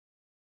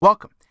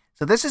Welcome.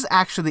 So this is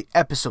actually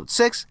episode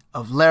 6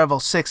 of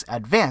Laravel 6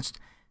 Advanced.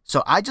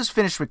 So I just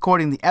finished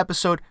recording the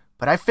episode,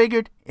 but I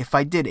figured if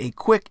I did a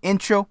quick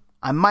intro,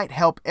 I might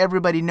help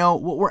everybody know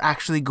what we're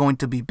actually going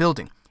to be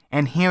building.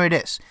 And here it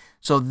is.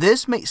 So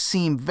this may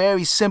seem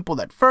very simple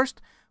at first,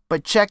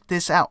 but check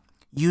this out.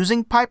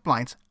 Using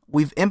pipelines,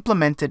 we've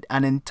implemented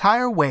an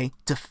entire way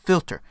to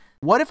filter.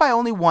 What if I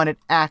only wanted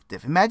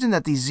active? Imagine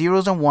that these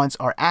zeros and ones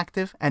are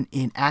active and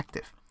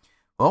inactive.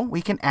 Well,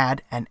 we can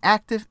add an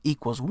active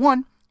equals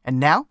 1. And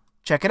now,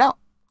 check it out,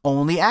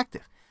 only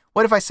active.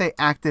 What if I say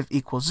active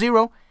equals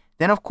 0?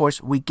 Then of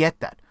course we get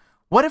that.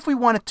 What if we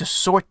wanted to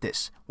sort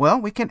this? Well,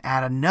 we can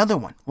add another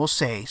one. We'll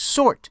say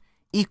sort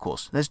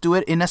equals. Let's do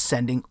it in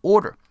ascending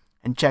order.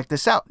 And check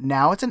this out.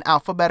 Now it's in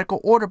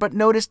alphabetical order, but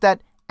notice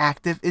that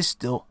active is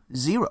still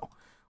 0.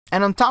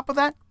 And on top of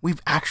that,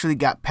 we've actually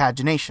got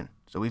pagination.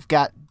 So we've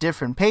got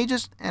different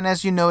pages. And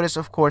as you notice,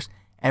 of course,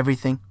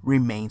 everything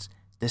remains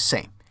the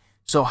same.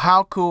 So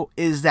how cool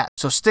is that?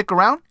 So stick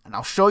around and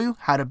I'll show you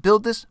how to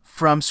build this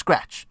from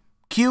scratch.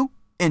 Cue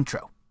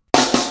intro.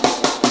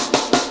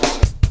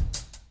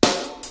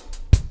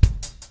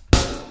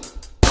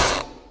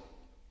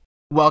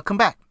 Welcome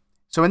back.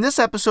 So in this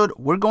episode,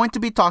 we're going to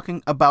be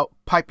talking about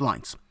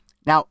pipelines.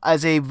 Now,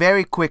 as a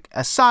very quick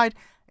aside,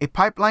 a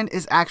pipeline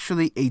is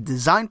actually a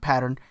design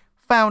pattern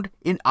found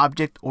in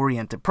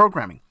object-oriented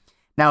programming.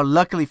 Now,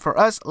 luckily for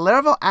us,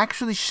 Laravel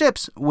actually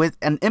ships with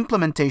an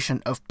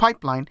implementation of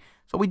pipeline,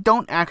 so we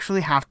don't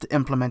actually have to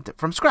implement it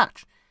from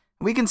scratch.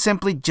 We can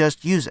simply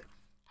just use it.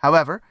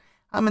 However,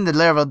 I'm in the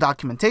Laravel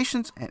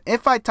documentations, and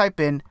if I type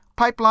in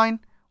pipeline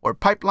or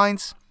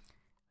pipelines,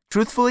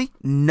 truthfully,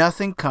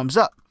 nothing comes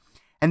up.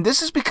 And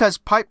this is because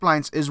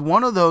pipelines is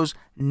one of those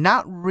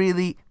not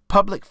really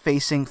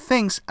public-facing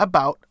things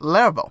about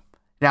Laravel.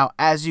 Now,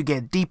 as you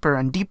get deeper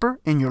and deeper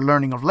in your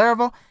learning of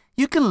Laravel,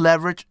 you can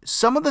leverage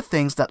some of the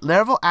things that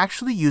Laravel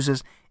actually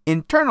uses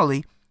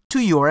internally to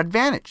your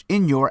advantage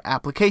in your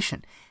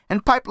application.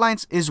 And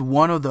pipelines is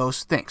one of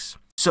those things.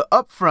 So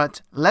up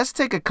front, let's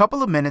take a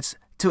couple of minutes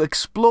to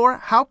explore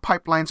how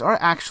pipelines are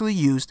actually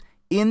used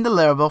in the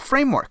Laravel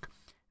framework.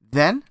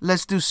 Then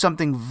let's do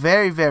something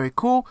very, very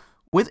cool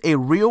with a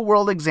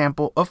real-world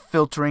example of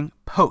filtering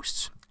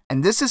posts.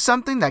 And this is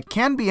something that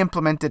can be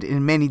implemented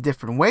in many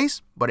different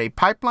ways, but a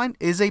pipeline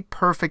is a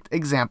perfect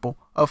example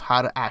of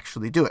how to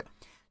actually do it.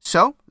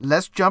 So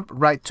let's jump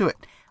right to it.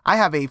 I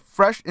have a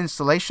fresh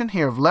installation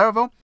here of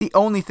Laravel. The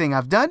only thing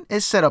I've done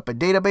is set up a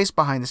database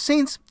behind the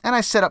scenes, and I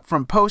set up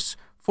from posts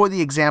for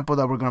the example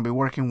that we're going to be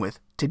working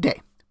with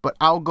today. But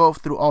I'll go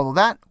through all of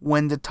that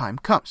when the time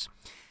comes.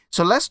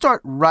 So let's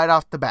start right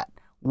off the bat.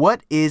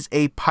 What is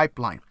a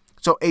pipeline?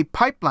 So a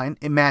pipeline,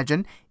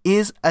 imagine,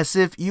 is as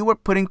if you were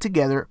putting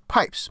together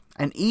pipes,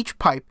 and each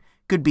pipe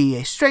could be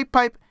a straight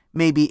pipe,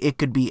 maybe it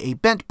could be a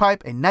bent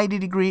pipe, a 90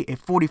 degree, a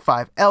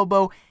 45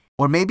 elbow,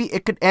 or maybe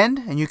it could end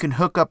and you can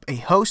hook up a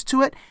hose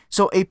to it.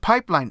 So a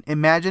pipeline,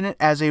 imagine it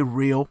as a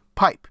real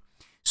pipe.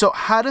 So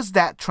how does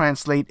that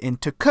translate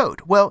into code?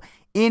 Well,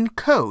 in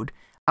code,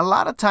 a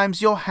lot of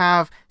times you'll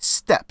have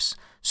steps.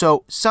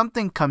 So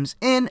something comes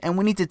in and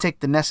we need to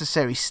take the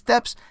necessary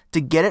steps to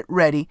get it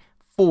ready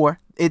for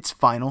its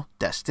final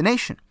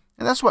destination.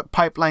 And that's what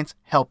pipelines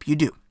help you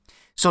do.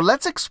 So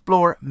let's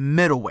explore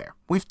middleware.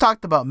 We've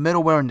talked about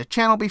middleware in the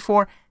channel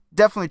before.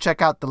 Definitely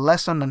check out the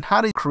lesson on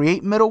how to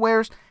create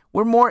middlewares.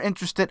 We're more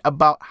interested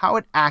about how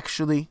it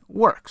actually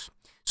works.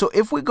 So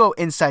if we go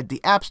inside the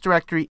apps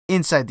directory,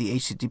 inside the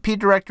HTTP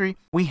directory,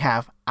 we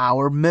have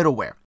our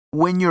middleware.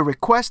 When your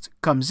request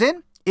comes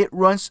in, it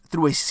runs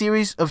through a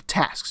series of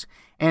tasks,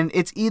 and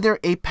it's either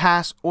a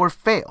pass or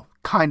fail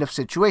kind of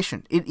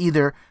situation. It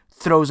either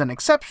throws an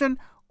exception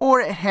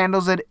or it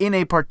handles it in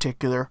a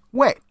particular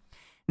way.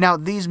 Now,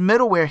 these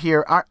middleware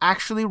here are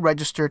actually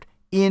registered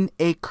in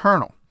a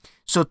kernel.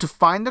 So to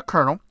find the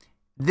kernel,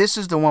 this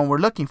is the one we're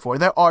looking for.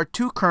 There are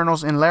two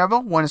kernels in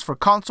Laravel. One is for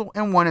console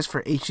and one is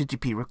for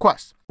HTTP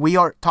requests. We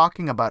are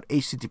talking about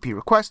HTTP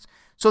requests,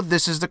 so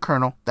this is the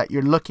kernel that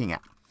you're looking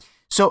at.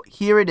 So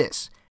here it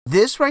is.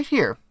 This right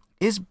here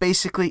is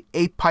basically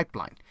a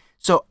pipeline.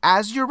 So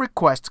as your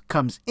request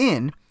comes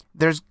in,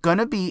 there's going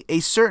to be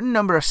a certain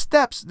number of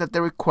steps that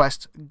the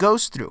request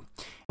goes through.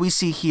 We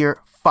see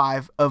here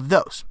 5 of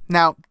those.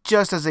 Now,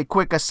 just as a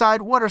quick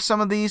aside, what are some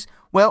of these?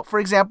 Well, for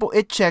example,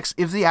 it checks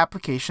if the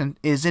application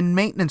is in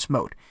maintenance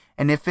mode.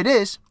 And if it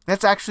is,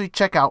 let's actually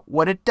check out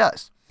what it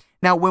does.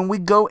 Now, when we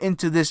go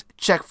into this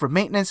check for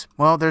maintenance,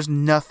 well, there's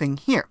nothing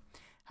here.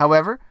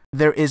 However,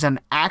 there is an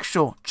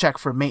actual check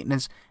for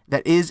maintenance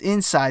that is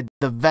inside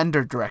the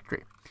vendor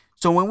directory.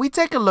 So when we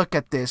take a look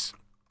at this,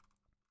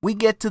 we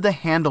get to the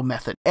handle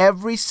method.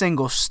 Every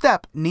single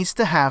step needs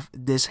to have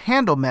this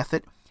handle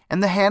method,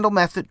 and the handle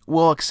method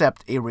will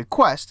accept a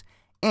request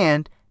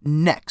and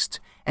next.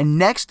 And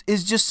next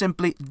is just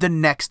simply the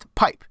next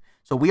pipe.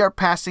 So we are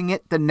passing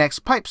it the next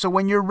pipe. So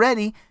when you're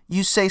ready,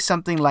 you say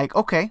something like,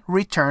 okay,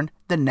 return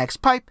the next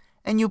pipe,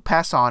 and you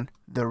pass on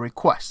the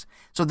request.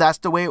 So that's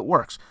the way it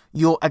works.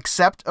 You'll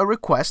accept a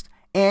request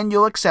and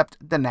you'll accept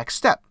the next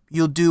step.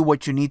 You'll do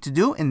what you need to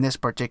do in this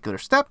particular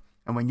step,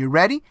 And when you're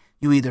ready,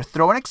 you either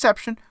throw an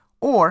exception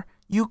or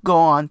you go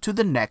on to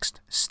the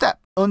next step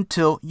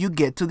until you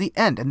get to the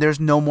end, and there's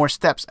no more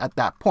steps at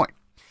that point.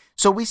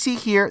 So we see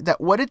here that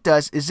what it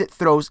does is it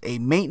throws a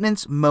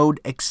maintenance mode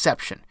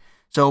exception.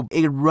 So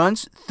it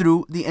runs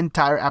through the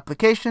entire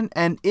application,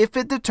 and if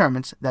it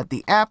determines that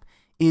the app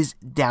is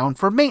down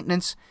for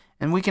maintenance,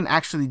 and we can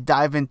actually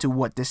dive into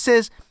what this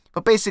is,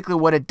 but basically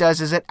what it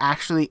does is it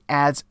actually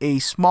adds a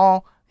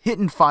small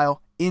hidden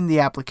file in the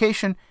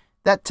application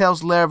that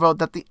tells Laravel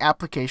that the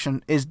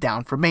application is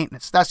down for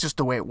maintenance. That's just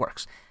the way it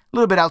works. A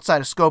little bit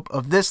outside of scope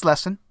of this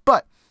lesson,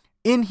 but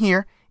in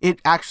here, it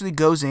actually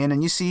goes in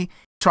and you see,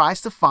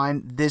 tries to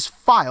find this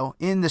file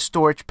in the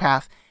storage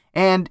path.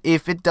 And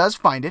if it does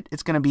find it,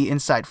 it's going to be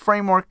inside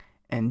framework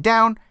and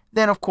down.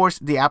 Then of course,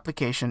 the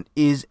application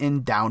is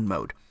in down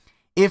mode.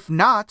 If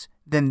not,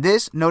 then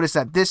notice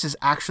that this is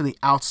actually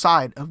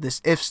outside of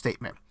this if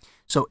statement.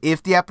 So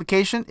if the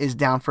application is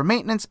down for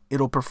maintenance,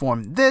 it'll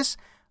perform this.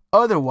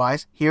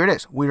 Otherwise, here it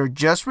is. We are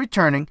just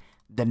returning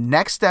the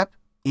next step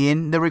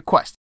in the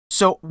request.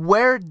 So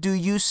where do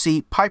you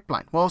see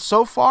pipeline? Well,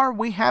 so far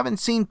we haven't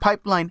seen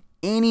pipeline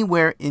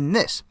anywhere in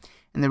this.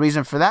 And the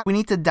reason for that, we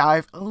need to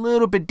dive a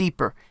little bit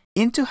deeper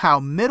into how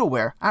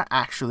middleware are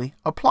actually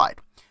applied.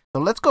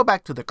 So let's go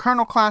back to the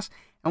kernel class,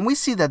 and we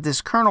see that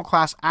this kernel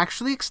class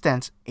actually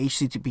extends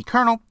HTTP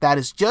kernel. That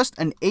is just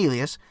an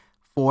alias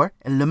for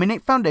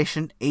Illuminate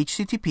Foundation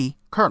HTTP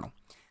kernel.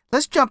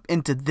 Let's jump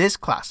into this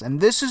class, and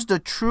this is the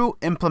true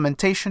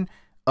implementation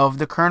of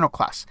the kernel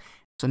class.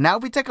 So now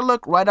if we take a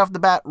look right off the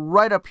bat,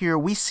 right up here,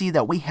 we see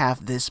that we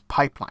have this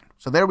pipeline.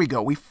 So there we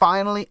go. We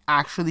finally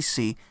actually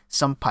see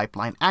some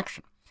pipeline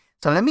action.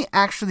 So let me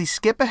actually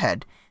skip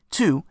ahead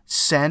to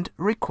send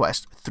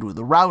request through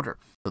the router.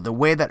 So the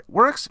way that it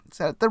works is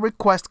that the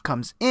request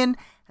comes in,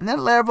 and then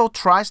Laravel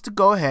tries to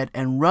go ahead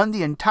and run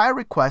the entire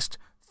request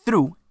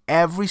through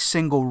every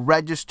single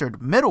registered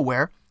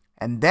middleware,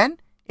 and then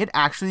it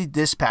actually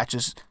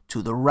dispatches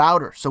to the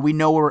router. So we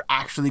know where we're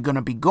actually going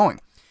to be going.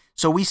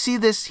 So we see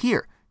this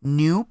here.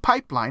 New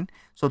pipeline.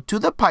 So to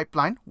the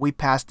pipeline, we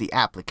pass the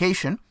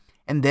application,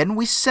 and then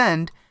we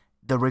send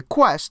the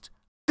request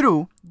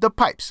through the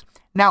pipes.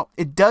 Now,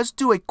 it does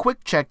do a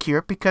quick check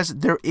here because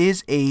there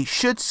is a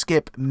should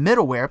skip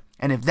middleware,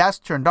 and if that's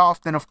turned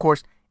off, then of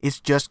course, it's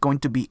just going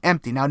to be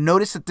empty. Now,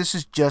 notice that this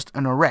is just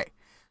an array.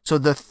 So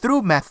the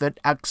through method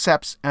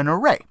accepts an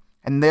array,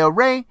 and the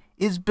array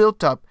is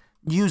built up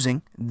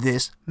using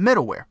this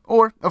middleware.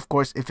 Or, of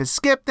course, if it's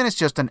skipped, then it's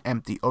just an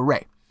empty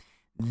array.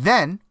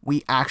 Then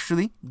we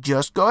actually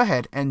just go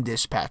ahead and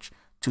dispatch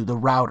to the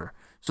router.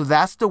 So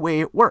that's the way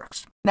it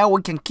works. Now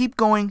we can keep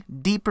going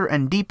deeper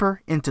and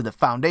deeper into the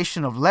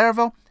foundation of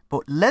Laravel,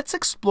 but let's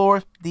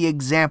explore the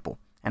example.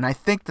 And I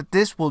think that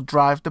this will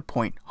drive the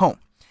point home.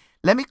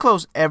 Let me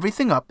close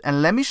everything up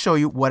and let me show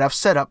you what I've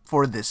set up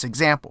for this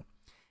example.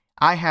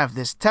 I have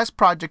this test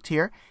project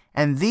here,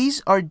 and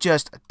these are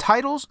just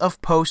titles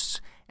of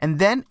posts and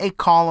then a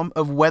column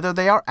of whether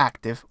they are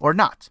active or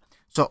not.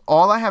 So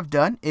all I have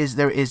done is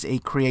there is a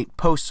create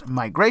post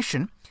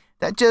migration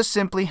that just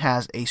simply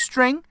has a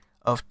string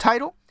of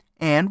title,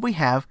 and we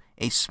have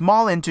a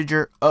small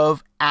integer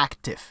of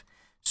active.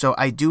 So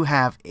I do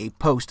have a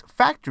post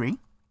factory,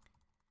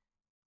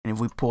 and if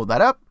we pull that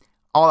up,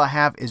 all I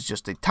have is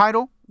just a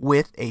title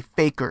with a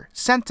faker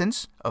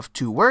sentence of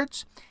 2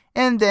 words,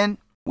 and then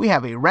we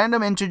have a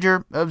random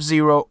integer of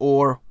 0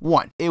 or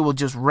 1. It will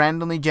just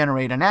randomly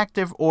generate an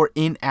active or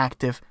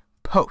inactive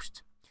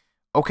post.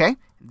 Okay,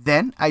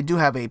 then I do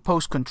have a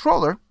post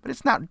controller, but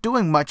it's not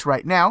doing much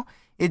right now.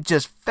 It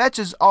just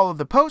fetches all of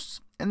the posts,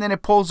 and then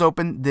it pulls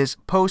open this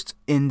post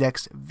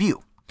index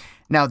view.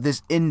 Now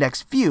this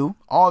index view,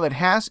 all it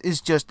has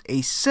is just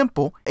a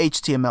simple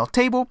HTML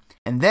table,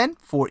 and then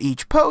for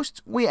each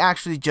post, we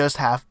actually just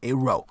have a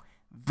row.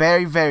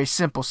 Very, very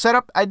simple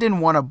setup. I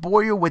didn't want to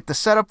bore you with the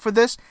setup for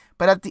this,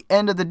 but at the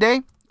end of the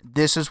day,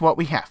 this is what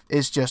we have.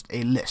 It's just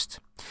a list.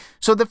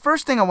 So the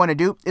first thing I want to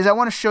do is I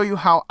want to show you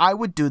how I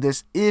would do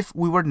this if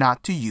we were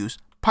not to use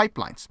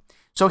pipelines.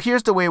 So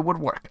here's the way it would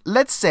work.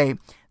 Let's say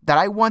that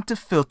I want to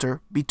filter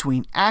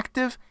between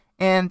active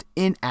and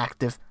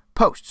inactive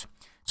posts.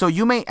 So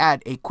you may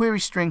add a query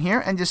string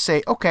here and just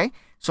say, okay,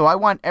 so I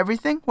want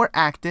everything where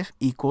active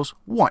equals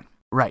 1.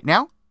 Right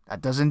now,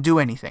 that doesn't do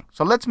anything.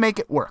 So let's make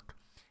it work.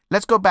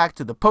 Let's go back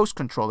to the post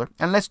controller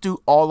and let's do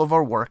all of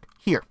our work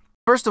here.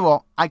 First of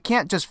all, I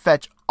can't just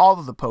fetch all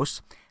of the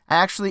posts. I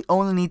actually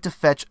only need to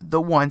fetch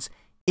the ones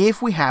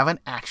if we have an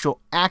actual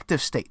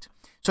active state.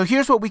 So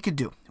here's what we could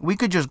do. We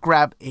could just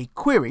grab a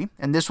query,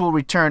 and this will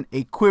return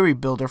a query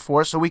builder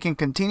for us so we can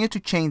continue to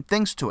chain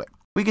things to it.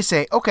 We could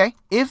say, okay,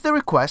 if the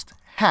request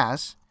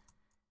has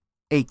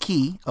a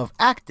key of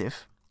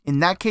active, in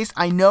that case,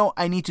 I know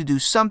I need to do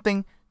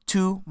something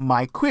to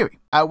my query.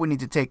 I would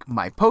need to take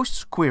my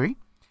posts query,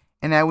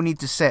 and I would need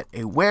to set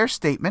a where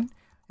statement,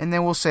 and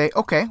then we'll say,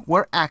 okay,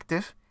 we're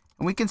active,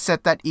 and we can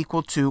set that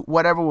equal to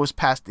whatever was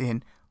passed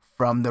in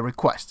from the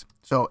request.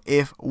 So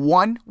if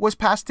 1 was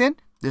passed in,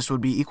 this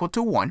would be equal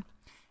to 1.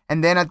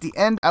 And then at the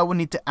end, I would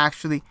need to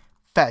actually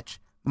fetch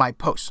my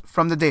posts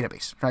from the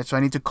database, right? So I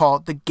need to call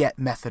the get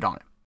method on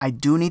it. I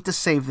do need to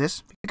save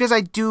this because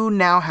I do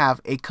now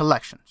have a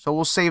collection. So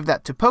we'll save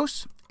that to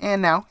posts.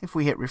 And now if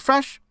we hit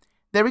refresh,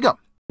 there we go.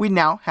 We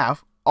now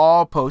have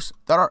all posts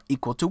that are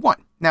equal to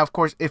 1. Now, of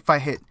course, if I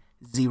hit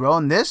 0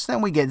 on this,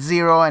 then we get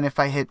 0. And if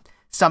I hit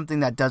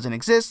something that doesn't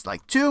exist,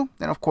 like 2,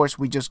 then of course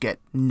we just get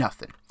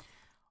nothing.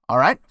 All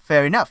right,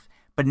 fair enough.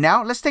 But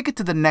now let's take it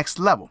to the next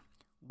level.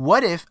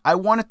 What if I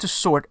wanted to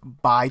sort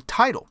by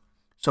title?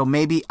 So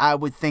maybe I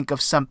would think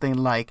of something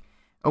like,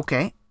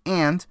 okay,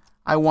 and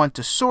I want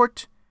to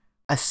sort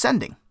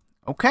ascending.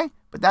 Okay,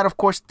 but that of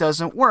course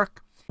doesn't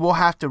work. We'll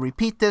have to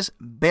repeat this.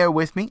 Bear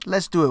with me.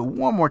 Let's do it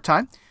one more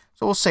time.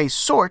 So we'll say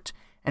sort,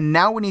 and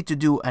now we need to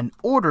do an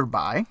order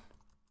by,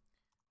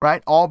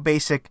 right? All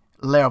basic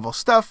Laravel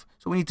stuff.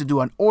 So we need to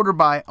do an order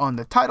by on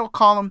the title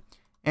column,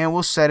 and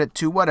we'll set it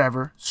to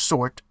whatever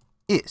sort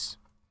is.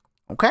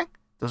 Okay,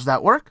 does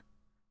that work?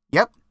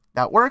 Yep,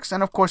 that works.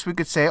 And of course we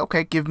could say,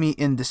 okay, give me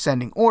in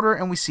descending order,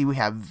 and we see we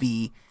have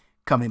V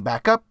coming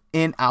back up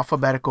in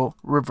alphabetical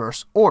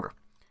reverse order.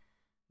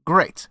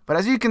 Great, but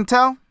as you can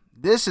tell,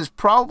 this is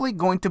probably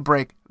going to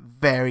break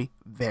very,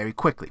 very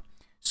quickly.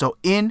 So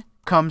in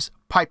comes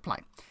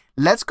pipeline.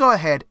 Let's go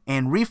ahead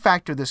and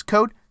refactor this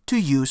code to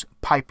use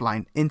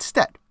pipeline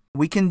instead.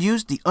 We can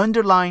use the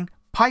underlying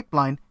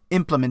pipeline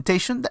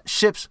implementation that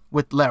ships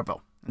with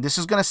Laravel. And this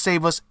is going to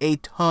save us a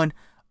ton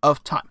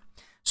of time.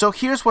 So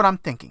here's what I'm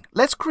thinking.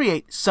 Let's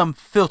create some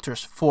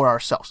filters for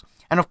ourselves.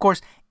 And of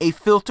course, a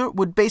filter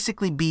would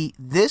basically be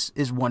this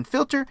is one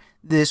filter,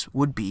 this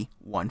would be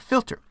one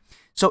filter.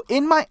 So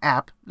in my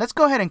app, let's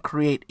go ahead and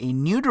create a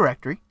new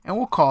directory, and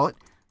we'll call it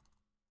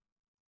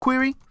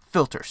query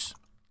filters.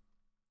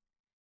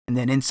 And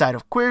then inside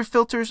of query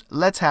filters,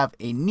 let's have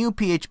a new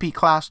PHP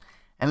class,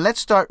 and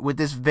let's start with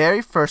this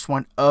very first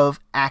one of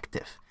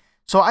active.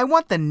 So I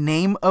want the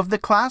name of the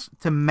class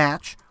to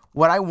match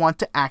what I want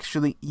to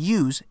actually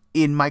use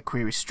in my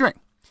query string.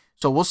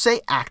 So we'll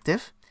say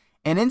active,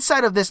 and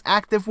inside of this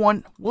active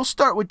one, we'll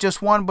start with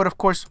just one, but of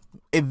course,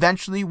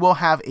 eventually we'll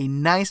have a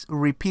nice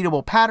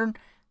repeatable pattern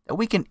that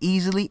we can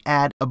easily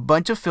add a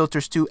bunch of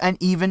filters to and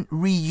even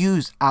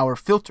reuse our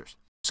filters.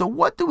 So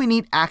what do we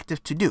need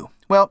active to do?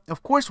 Well,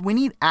 of course, we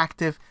need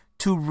active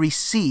to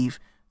receive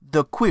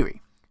the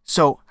query.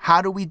 So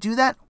how do we do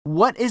that?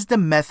 What is the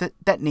method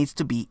that needs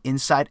to be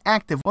inside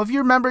active? Well, if you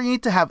remember, you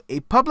need to have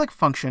a public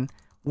function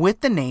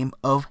with the name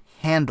of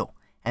handle.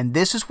 And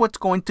this is what's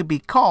going to be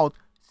called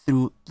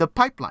through the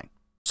pipeline.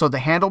 So the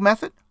handle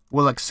method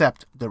will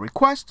accept the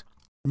request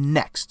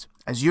next.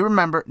 As you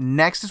remember,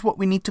 next is what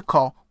we need to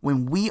call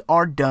when we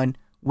are done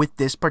with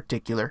this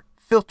particular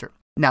filter.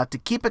 Now, to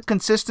keep it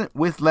consistent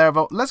with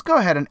Laravel, let's go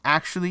ahead and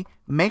actually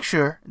make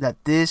sure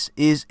that this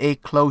is a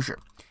closure.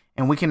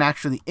 And we can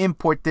actually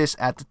import this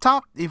at the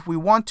top if we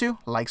want to,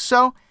 like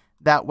so.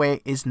 That way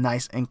it's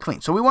nice and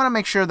clean. So we want to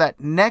make sure that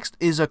next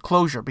is a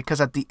closure,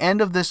 because at the end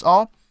of this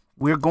all,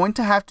 we're going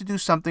to have to do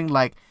something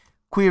like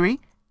query,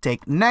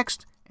 take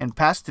next, and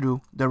pass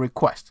through the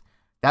request.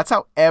 That's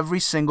how every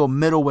single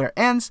middleware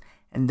ends.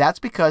 And that's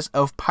because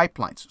of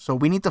pipelines. So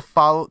we need to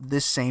follow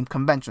this same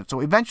convention.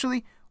 So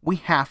eventually we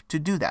have to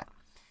do that.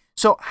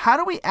 So how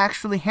do we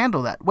actually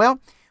handle that? Well,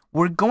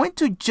 we're going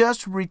to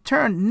just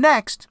return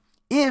next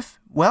if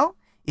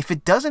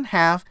it doesn't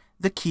have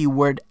the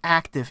keyword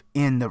active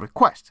in the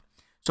request.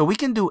 So we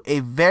can do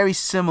a very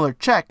similar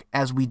check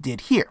as we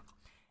did here,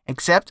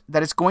 except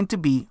that it's going to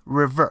be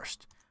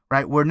reversed,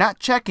 right? We're not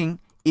checking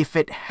if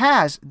it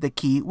has the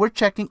key, we're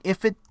checking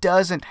if it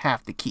doesn't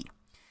have the key.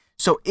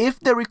 So if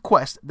the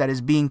request that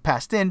is being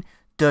passed in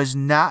does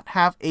not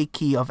have a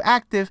key of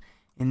active,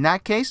 in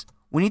that case,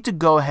 we need to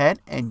go ahead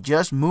and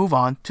just move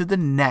on to the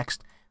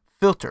next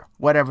filter,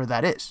 whatever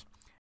that is.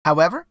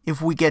 However,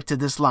 if we get to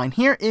this line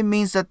here, it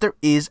means that there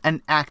is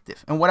an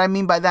active. And what I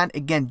mean by that,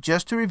 again,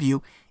 just to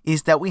review,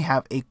 is that we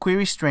have a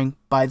query string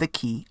by the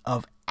key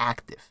of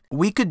active.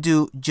 We could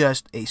do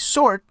just a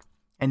sort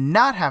and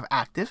not have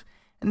active,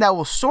 and that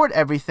will sort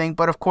everything.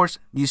 But of course,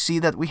 you see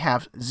that we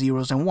have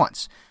zeros and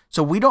ones.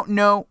 So we don't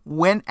know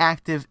when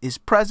active is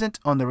present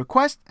on the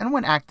request and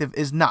when active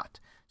is not.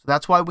 So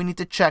that's why we need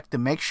to check to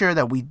make sure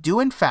that we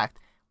do in fact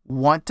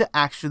want to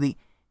actually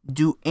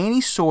do any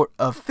sort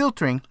of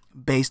filtering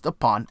based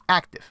upon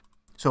active.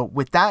 So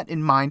with that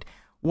in mind,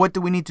 what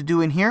do we need to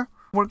do in here?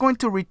 We're going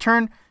to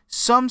return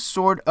some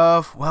sort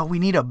of, well, we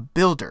need a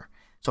builder.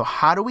 So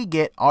how do we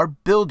get our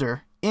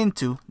builder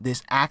into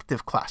this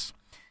active class?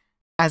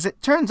 As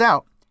it turns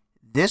out,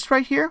 this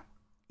right here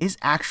is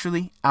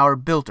actually our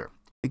builder,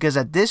 because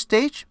at this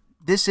stage,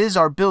 this is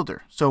our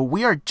builder. So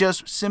we are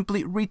just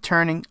simply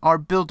returning our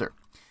builder.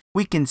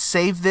 We can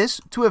save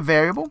this to a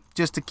variable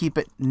just to keep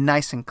it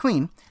nice and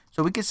clean.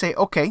 So we could say,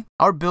 okay,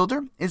 our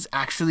builder is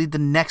actually the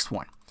next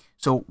one.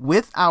 So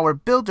with our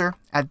builder,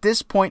 at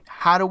this point,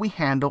 how do we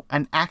handle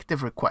an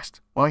active request?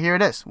 Well, here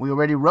it is. We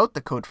already wrote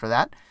the code for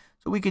that.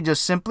 So we could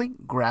just simply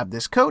grab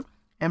this code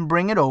and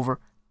bring it over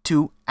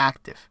to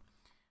active.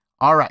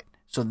 All right,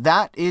 so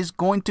that is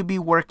going to be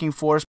working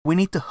for us. We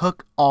need to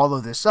hook all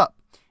of this up.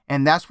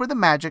 And that's where the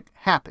magic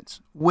happens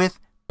with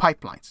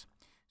pipelines.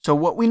 So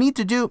what we need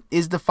to do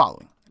is the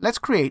following. Let's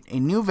create a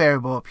new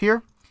variable up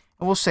here,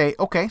 and we'll say,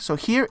 okay, so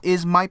here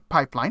is my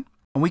pipeline,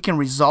 and we can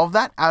resolve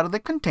that out of the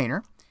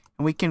container,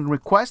 and we can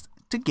request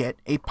to get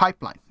a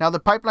pipeline. Now the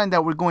pipeline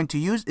that we're going to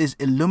use is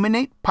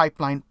illuminate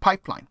pipeline.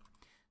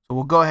 So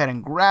we'll go ahead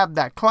and grab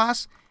that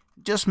class.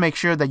 Just make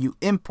sure that you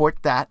import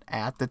that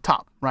at the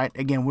top, right?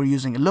 Again, we're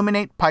using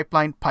illuminate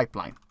pipeline.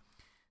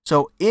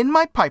 So in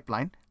my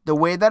pipeline, the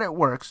way that it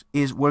works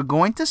is we're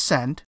going to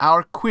send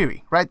our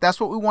query, right? That's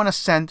what we want to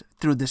send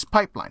through this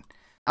pipeline.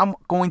 I'm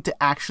going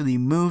to actually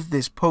move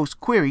this post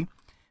query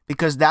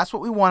because that's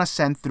what we want to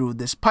send through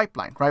this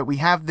pipeline, right? We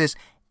have this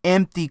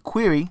empty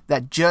query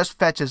that just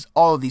fetches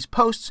all of these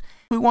posts.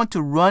 We want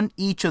to run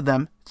each of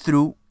them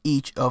through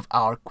each of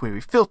our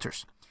query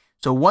filters.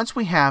 So once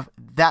we have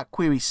that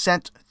query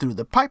sent through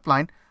the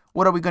pipeline,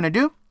 what are we going to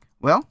do?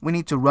 Well, we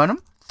need to run them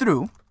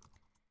through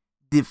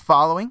the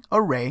following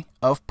array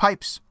of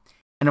pipes.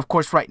 And of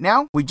course, right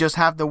now, we just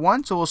have the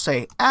one. So we'll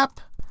say app,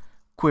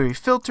 query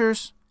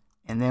filters,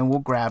 and then we'll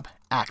grab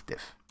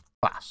active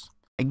class.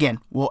 Again,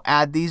 we'll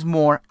add these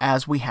more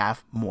as we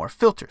have more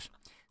filters.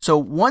 So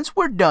once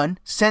we're done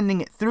sending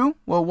it through,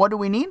 well, what do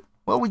we need?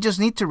 Well, we just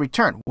need to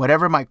return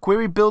whatever my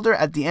query builder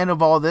at the end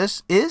of all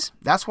this is.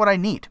 That's what I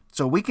need.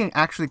 So we can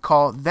actually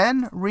call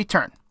then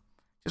return.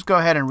 Just go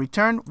ahead and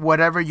return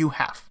whatever you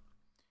have.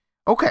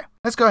 Okay,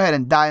 let's go ahead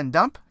and die and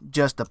dump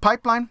just the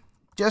pipeline,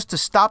 just to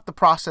stop the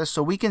process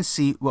so we can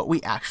see what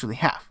we actually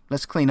have.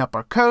 Let's clean up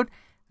our code.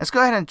 Let's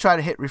go ahead and try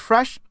to hit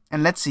refresh,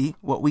 and let's see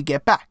what we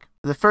get back.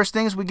 The first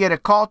thing is we get a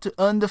call to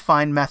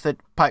undefined method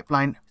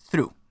pipeline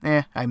through.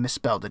 I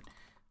misspelled it.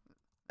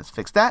 Let's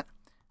fix that.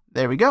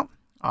 There we go.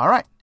 All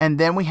right. And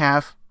then we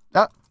have,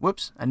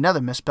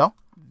 another misspell,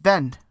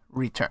 then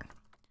return.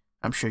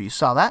 I'm sure you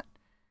saw that.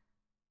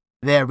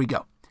 There we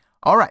go.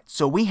 All right.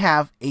 So we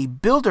have a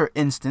builder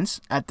instance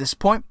at this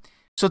point.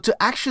 So to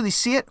actually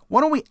see it,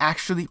 why don't we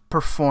actually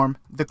perform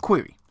the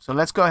query? So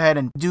let's go ahead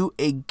and do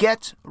a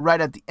get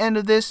right at the end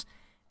of this,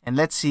 and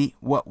let's see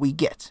what we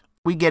get.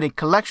 We get a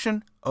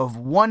collection of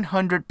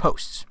 100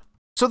 posts.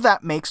 So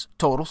that makes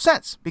total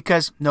sense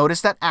because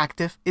notice that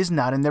active is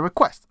not in the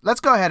request.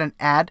 Let's go ahead and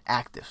add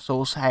active. So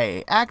we'll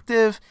say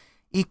active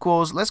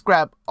equals, let's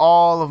grab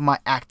all of my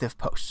active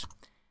posts.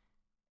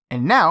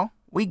 And now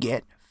we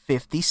get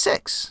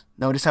 56.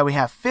 Notice how we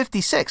have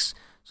 56.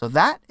 So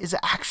that is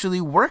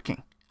actually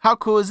working. How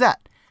cool is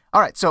that?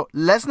 All right, so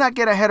let's not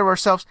get ahead of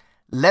ourselves.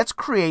 Let's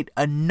create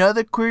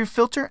another query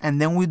filter, and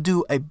then we'll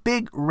do a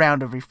big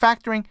round of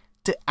refactoring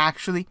to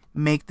actually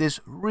make this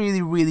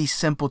really, really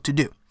simple to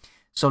do.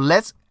 So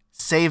let's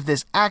save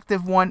this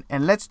active one,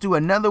 and let's do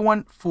another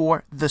one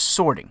for the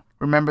sorting.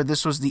 Remember,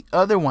 this was the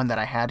other one that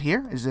I had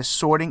here, is this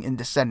sorting in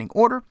descending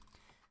order.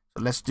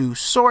 So let's do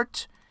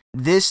sort.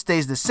 This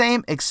stays the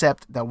same,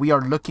 except that we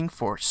are looking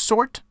for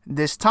sort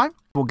this time.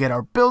 We'll get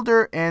our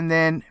builder, and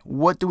then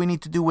what do we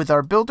need to do with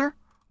our builder?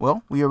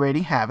 Well, we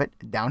already have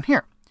it down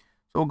here.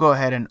 So we'll go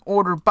ahead and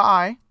order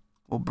by.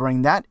 We'll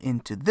bring that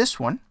into this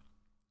one.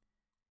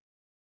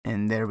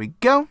 And there we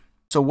go.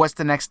 So what's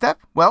the next step?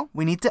 Well,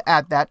 we need to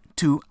add that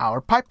to our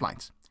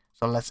pipelines.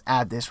 So let's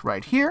add this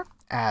right here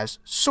as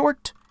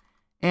sort.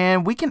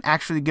 And we can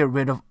actually get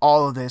rid of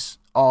all of this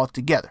all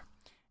together.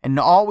 And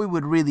all we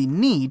would really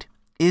need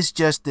is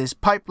just this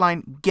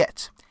pipeline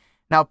get.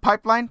 Now,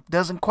 pipeline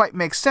doesn't quite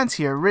make sense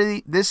here.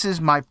 Really, this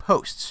is my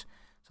posts.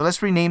 So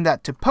let's rename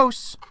that to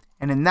posts.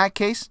 And in that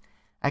case,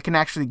 I can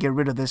actually get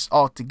rid of this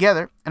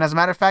altogether. And as a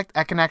matter of fact,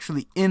 I can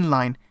actually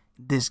inline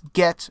this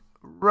get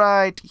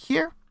right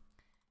here.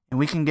 And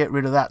we can get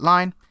rid of that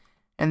line.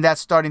 And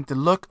that's starting to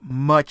look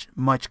much,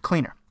 much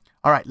cleaner.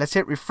 All right, let's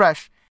hit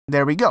refresh.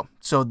 There we go.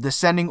 So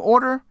descending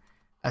order,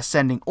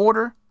 ascending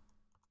order.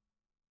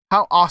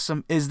 How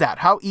awesome is that?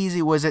 How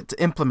easy was it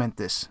to implement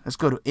this? Let's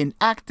go to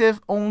inactive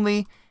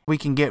only. We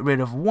can get rid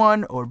of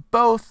one or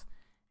both,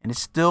 and it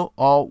still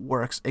all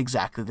works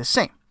exactly the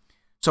same.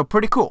 So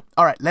pretty cool.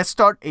 All right, let's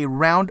start a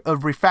round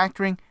of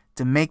refactoring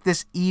to make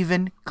this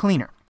even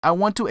cleaner. I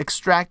want to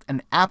extract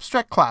an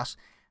abstract class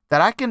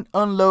that I can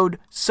unload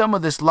some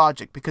of this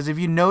logic, because if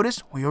you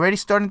notice, we're already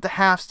starting to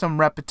have some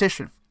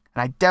repetition,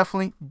 and I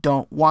definitely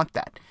don't want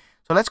that.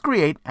 So let's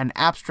create an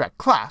abstract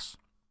class,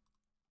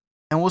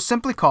 and we'll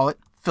simply call it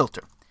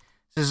filter.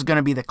 This is going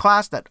to be the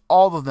class that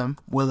all of them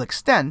will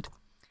extend.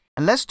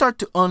 And let's start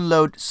to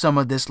unload some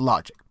of this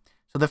logic.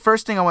 So the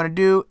first thing I want to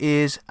do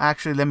is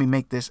actually, let me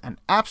make this an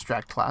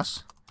abstract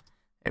class.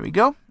 There we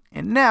go.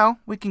 And now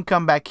we can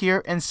come back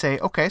here and say,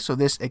 okay, so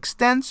this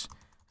extends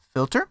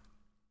filter.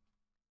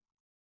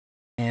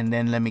 And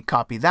then let me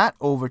copy that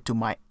over to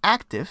my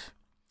active.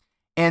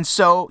 And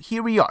so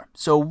here we are.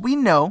 So we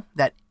know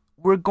that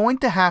we're going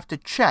to have to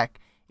check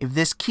if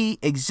this key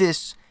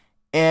exists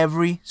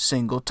every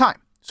single time.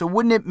 So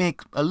wouldn't it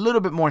make a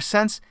little bit more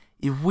sense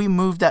if we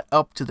move that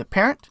up to the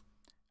parent?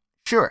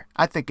 Sure,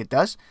 I think it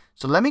does.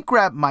 So let me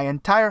grab my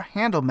entire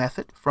handle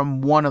method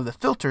from one of the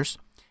filters.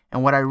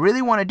 And what I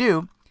really want to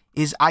do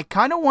is I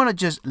kind of want to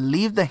just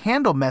leave the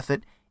handle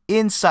method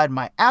inside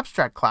my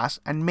abstract class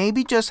and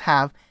maybe just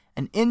have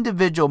an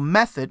individual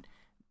method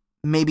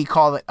maybe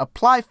call it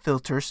apply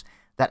filters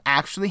that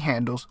actually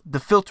handles the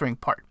filtering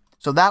part.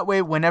 So that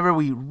way, whenever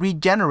we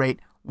regenerate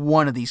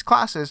one of these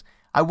classes,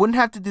 I wouldn't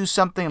have to do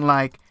something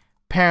like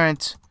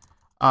parent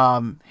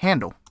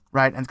handle,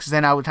 right? And because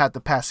then I would have to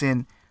pass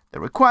in the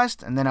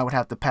request, and then I would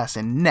have to pass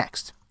in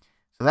next.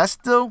 So that's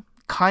still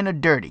kind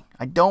of dirty.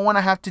 I don't want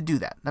to have to do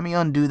that. Let me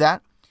undo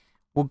that.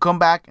 We'll come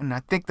back, and I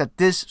think that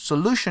this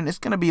solution is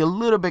going to be a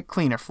little bit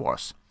cleaner for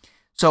us.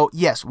 So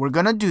yes, we're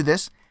going to do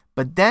this,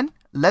 but then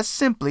let's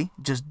simply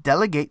just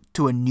delegate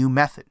to a new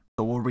method.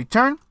 So we'll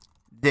return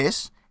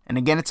this, and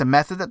again, it's a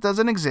method that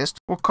doesn't exist.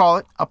 We'll call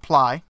it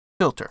apply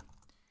filter.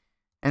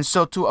 And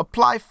so to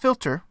apply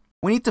filter,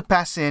 we need to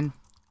pass in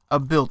a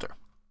builder,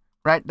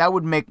 right? That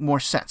would make more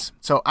sense.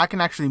 So I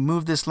can actually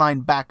move this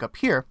line back up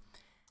here.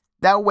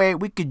 That way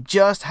we could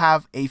just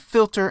have a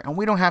filter and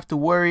we don't have to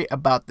worry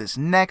about this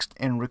next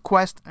and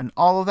request and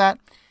all of that.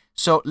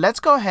 So let's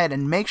go ahead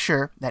and make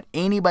sure that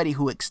anybody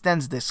who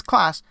extends this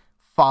class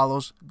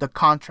follows the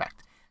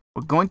contract.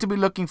 We're going to be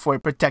looking for a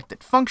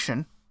protected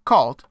function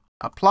called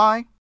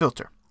apply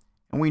filter.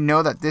 And we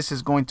know that this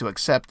is going to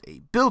accept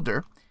a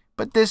builder,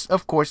 but this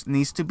of course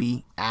needs to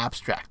be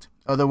abstract.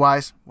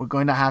 Otherwise, we're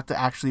going to have to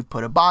actually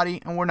put a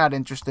body, and we're not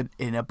interested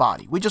in a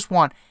body. We just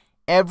want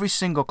every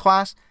single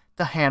class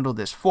to handle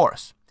this for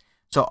us.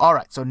 So, all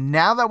right, so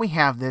now that we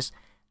have this,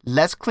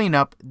 let's clean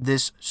up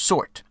this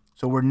sort.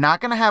 So we're not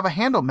going to have a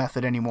handle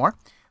method anymore.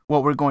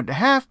 What we're going to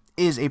have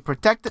is a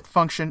protected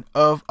function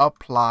of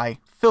apply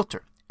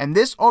filter. And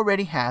this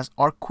already has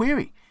our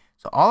query.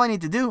 So all I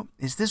need to do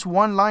is this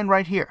one line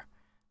right here.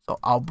 So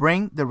I'll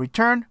bring the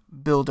return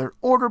builder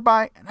order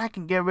by, and I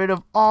can get rid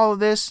of all of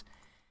this.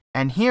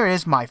 And here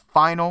is my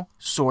final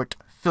sort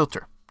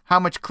filter. How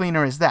much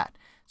cleaner is that?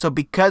 So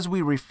because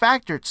we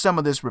refactored some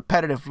of this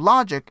repetitive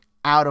logic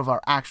out of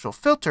our actual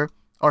filter,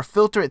 our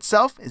filter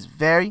itself is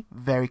very,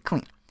 very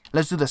clean.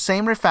 Let's do the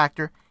same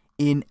refactor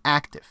in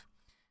active.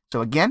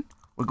 So again,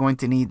 we're going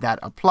to need that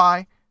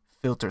apply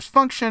filters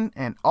function,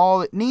 and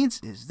all it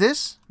needs is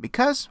this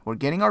because we're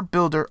getting our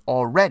builder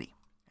already.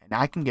 And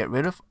I can get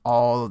rid of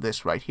all of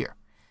this right here.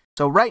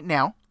 So right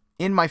now,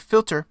 in my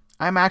filter,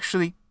 I'm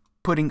actually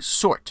putting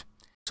sort.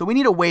 So we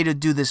need a way to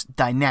do this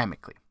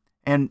dynamically.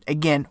 And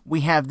again,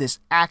 we have this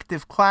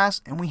active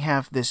class and we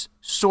have this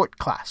sort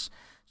class.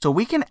 So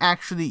we can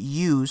actually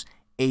use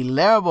a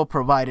Laravel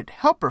provided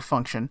helper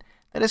function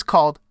that is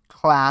called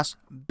class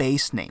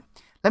base name.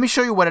 Let me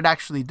show you what it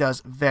actually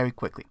does very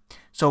quickly.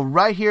 So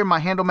right here, my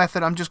handle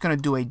method, I'm just going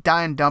to do a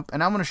die and dump,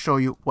 and I'm going to show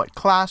you what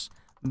class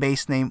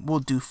base name will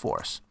do for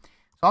us.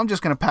 So I'm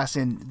just going to pass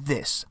in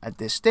this at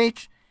this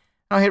stage.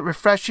 I'll hit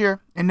refresh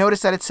here, and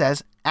notice that it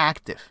says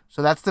active.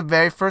 So that's the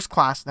very first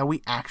class that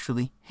we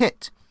actually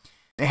hit.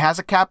 It has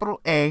a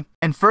capital A,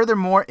 and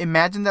furthermore,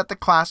 imagine that the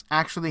class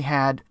actually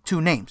had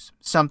two names,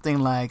 something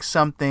like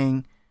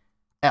something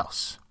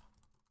else.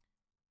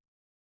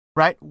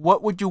 Right?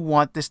 What would you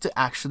want this to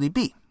actually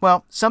be?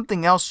 Well,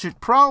 something else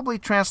should probably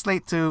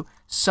translate to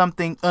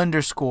something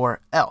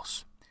underscore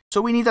else.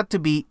 So we need that to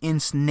be in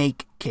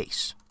snake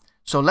case.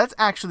 So let's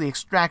actually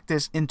extract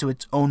this into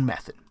its own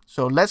method.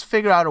 So let's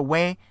figure out a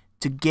way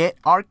to get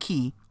our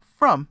key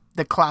from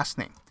the class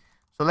name.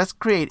 So let's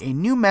create a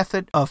new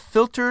method of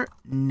filter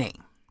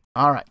name.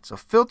 All right, so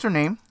filter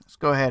name, let's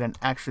go ahead and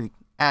actually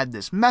add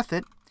this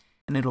method,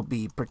 and it'll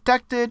be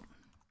protected.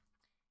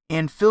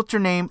 And filter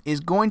name is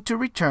going to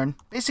return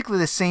basically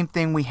the same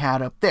thing we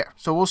had up there.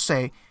 So we'll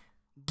say,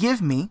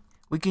 give me,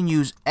 we can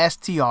use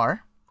str,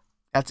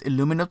 that's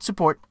Illuminate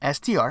support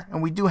str,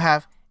 and we do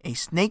have a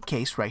snake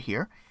case right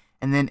here.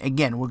 And then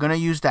again, we're going to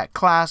use that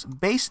class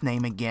base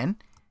name again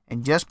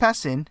and just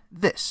pass in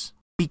this.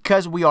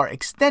 Because we are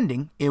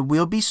extending, it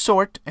will be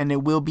sort and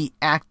it will be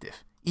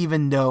active,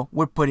 even though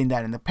we're putting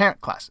that in the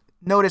parent class.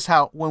 Notice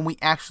how when we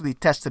actually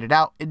tested it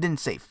out, it didn't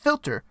say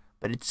filter,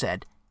 but it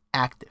said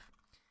active.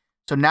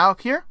 So now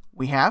here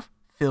we have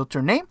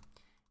filter name.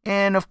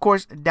 And of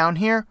course, down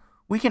here,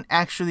 we can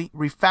actually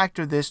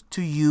refactor this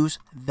to use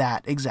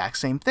that exact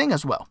same thing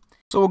as well.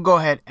 So we'll go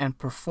ahead and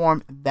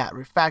perform that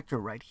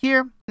refactor right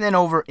here. And then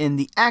over in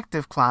the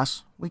active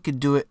class, we could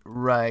do it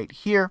right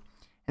here.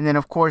 And then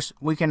of course,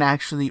 we can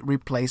actually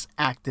replace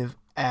active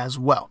as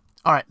well.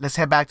 All right, let's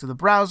head back to the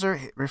browser,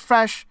 hit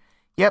refresh.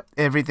 Yep,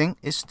 everything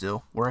is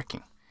still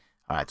working.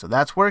 All right, so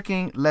that's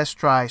working. Let's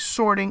try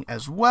sorting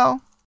as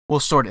well. We'll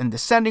sort in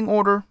descending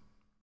order.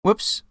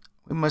 Whoops,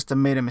 we must have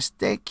made a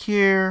mistake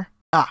here.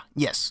 Ah,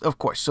 yes, of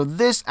course. So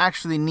this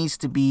actually needs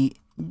to be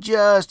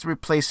just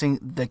replacing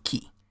the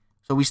key.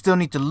 So we still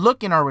need to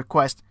look in our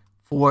request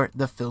for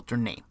the filter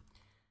name.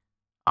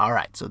 All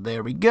right, so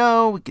there we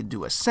go. We could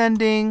do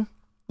ascending.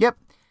 Yep,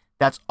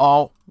 that's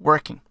all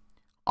working.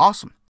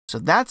 Awesome. So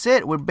that's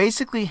it. We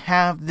basically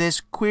have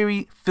this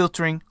query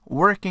filtering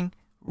working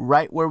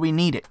right where we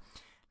need it.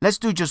 Let's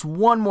do just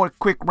one more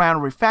quick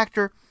round of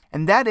refactor.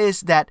 And that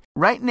is that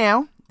right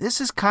now, this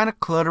is kind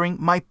of cluttering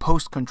my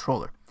post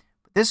controller.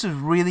 But this is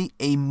really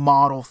a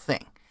model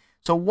thing.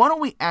 So why don't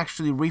we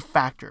actually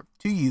refactor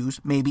to use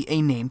maybe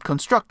a named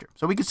constructor?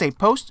 So we could say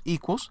post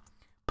equals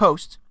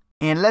post,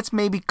 and let's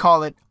maybe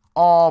call it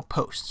all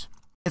posts.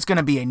 It's going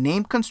to be a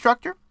name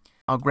constructor.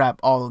 I'll grab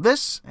all of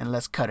this and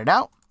let's cut it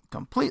out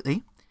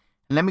completely.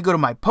 And let me go to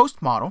my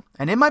post model.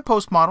 And in my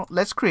post model,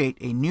 let's create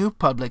a new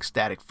public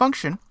static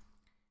function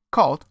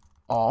called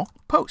all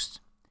posts.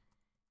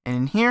 And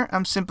in here,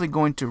 I'm simply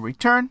going to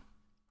return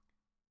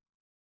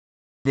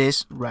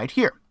this right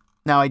here.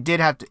 Now, I did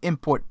have to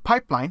import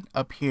pipeline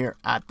up here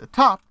at the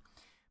top,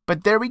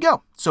 but there we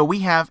go. So we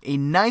have a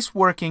nice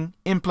working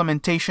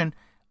implementation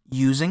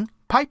using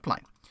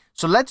pipeline.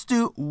 So let's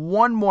do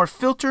one more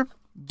filter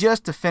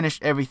just to finish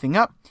everything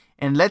up.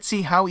 And let's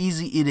see how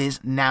easy it is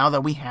now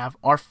that we have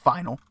our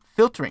final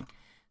filtering.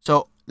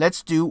 So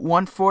let's do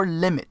one for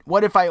limit.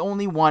 What if I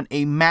only want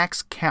a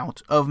max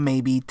count of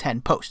maybe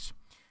 10 posts?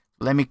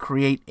 Let me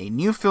create a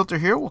new filter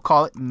here. We'll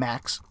call it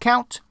max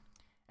count.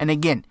 And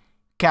again,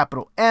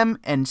 capital M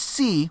and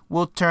C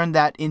will turn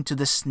that into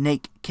the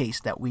snake case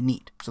that we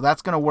need. So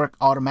that's going to work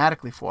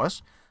automatically for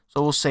us.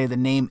 So we'll say the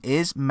name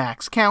is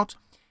max count.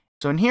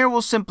 So in here,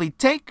 we'll simply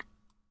take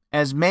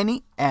as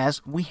many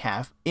as we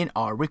have in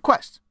our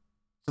request.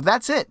 So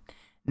that's it.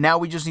 Now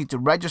we just need to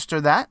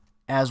register that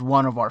as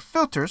one of our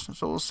filters.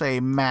 So we'll say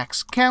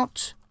max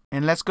count.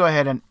 And let's go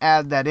ahead and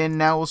add that in.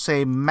 Now we'll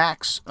say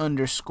max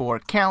underscore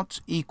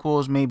count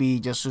equals maybe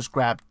just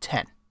grab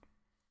 10.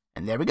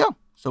 And there we go.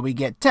 So we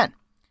get 10.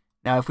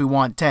 Now if we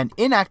want 10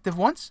 inactive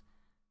ones,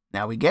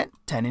 now we get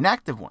 10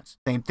 inactive ones.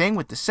 Same thing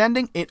with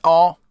descending. It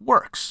all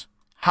works.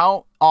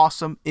 How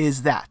awesome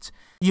is that?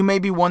 You may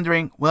be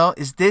wondering, well,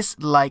 is this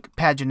like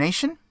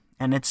pagination?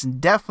 And it's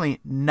definitely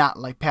not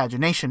like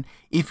pagination.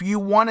 If you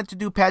wanted to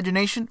do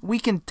pagination, we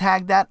can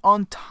tag that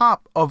on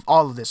top of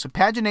all of this. So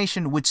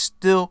pagination would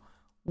still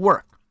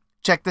work.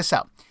 Check this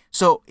out.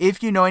 So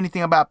if you know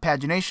anything about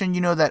pagination, you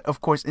know that, of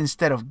course,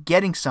 instead of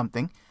getting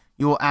something,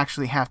 you will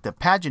actually have to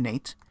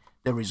paginate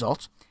the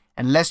results.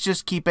 And let's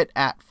just keep it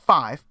at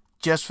 5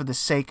 just for the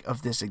sake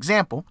of this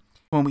example.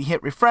 When we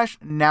hit refresh,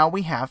 now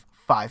we have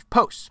 5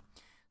 posts.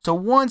 So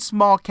one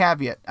small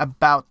caveat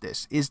about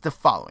this is the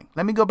following.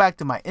 Let me go back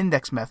to my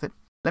index method.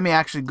 Let me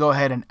actually go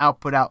ahead and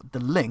output out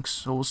the links.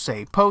 So we'll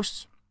say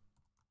posts,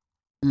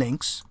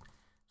 links,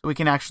 so we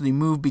can actually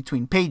move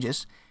between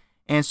pages.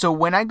 And so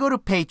when I go to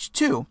page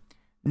 2,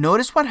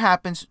 notice what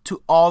happens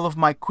to all of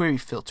my query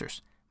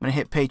filters. I'm going to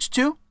hit page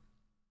 2.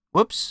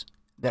 Whoops,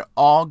 they're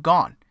all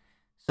gone.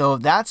 So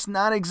that's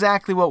not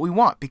exactly what we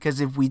want, because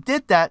if we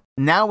did that,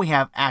 now we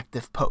have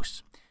active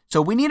posts.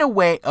 So we need a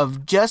way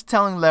of just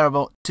telling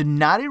Laravel to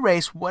not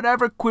erase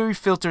whatever query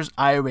filters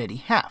I already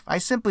have. I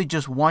simply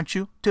just want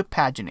you to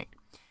paginate.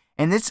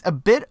 And it's a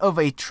bit of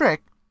a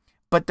trick,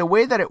 but the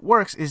way that it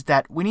works is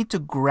that we need to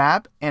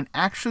grab and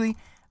actually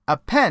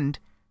append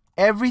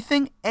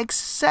everything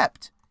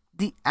except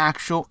the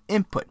actual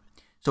input.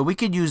 So we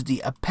could use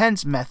the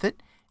appends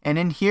method. And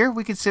in here,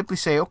 we can simply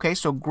say, okay,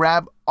 so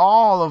grab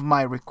all of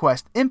my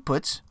request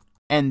inputs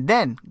and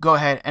then go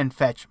ahead and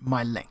fetch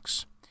my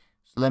links.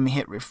 So let me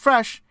hit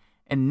refresh.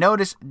 And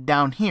notice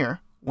down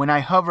here, when I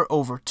hover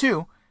over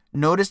 2,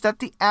 notice that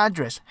the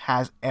address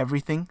has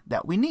everything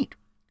that we need.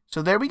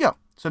 So there we go.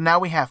 So now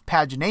we have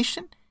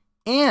pagination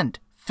and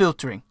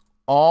filtering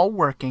all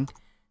working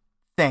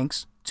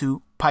thanks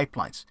to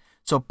pipelines.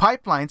 So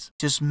pipelines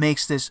just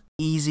makes this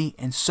easy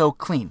and so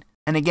clean.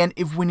 And again,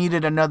 if we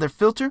needed another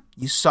filter,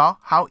 you saw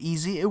how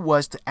easy it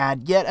was to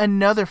add yet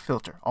another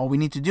filter. All we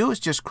need to do is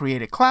just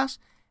create a class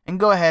and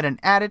go ahead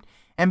and add it.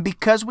 And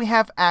because we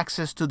have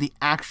access to the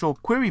actual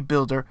query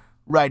builder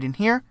right in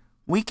here,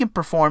 we can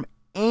perform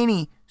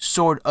any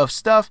sort of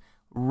stuff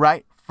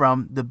right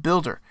from the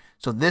builder.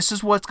 So this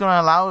is what's going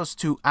to allow us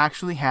to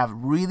actually have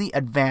really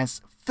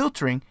advanced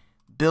filtering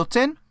built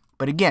in.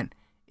 But again,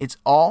 it's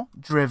all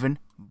driven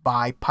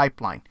by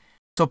pipeline.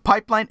 So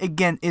pipeline,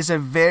 again, is a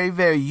very,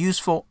 very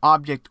useful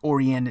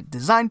object-oriented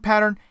design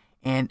pattern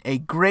and a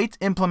great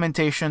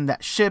implementation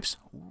that ships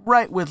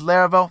right with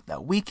Laravel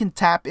that we can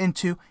tap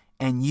into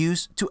and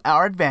use to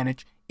our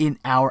advantage in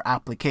our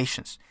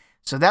applications.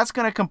 So that's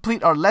going to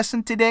complete our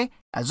lesson today.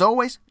 As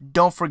always,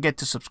 don't forget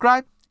to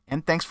subscribe,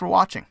 and thanks for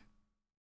watching.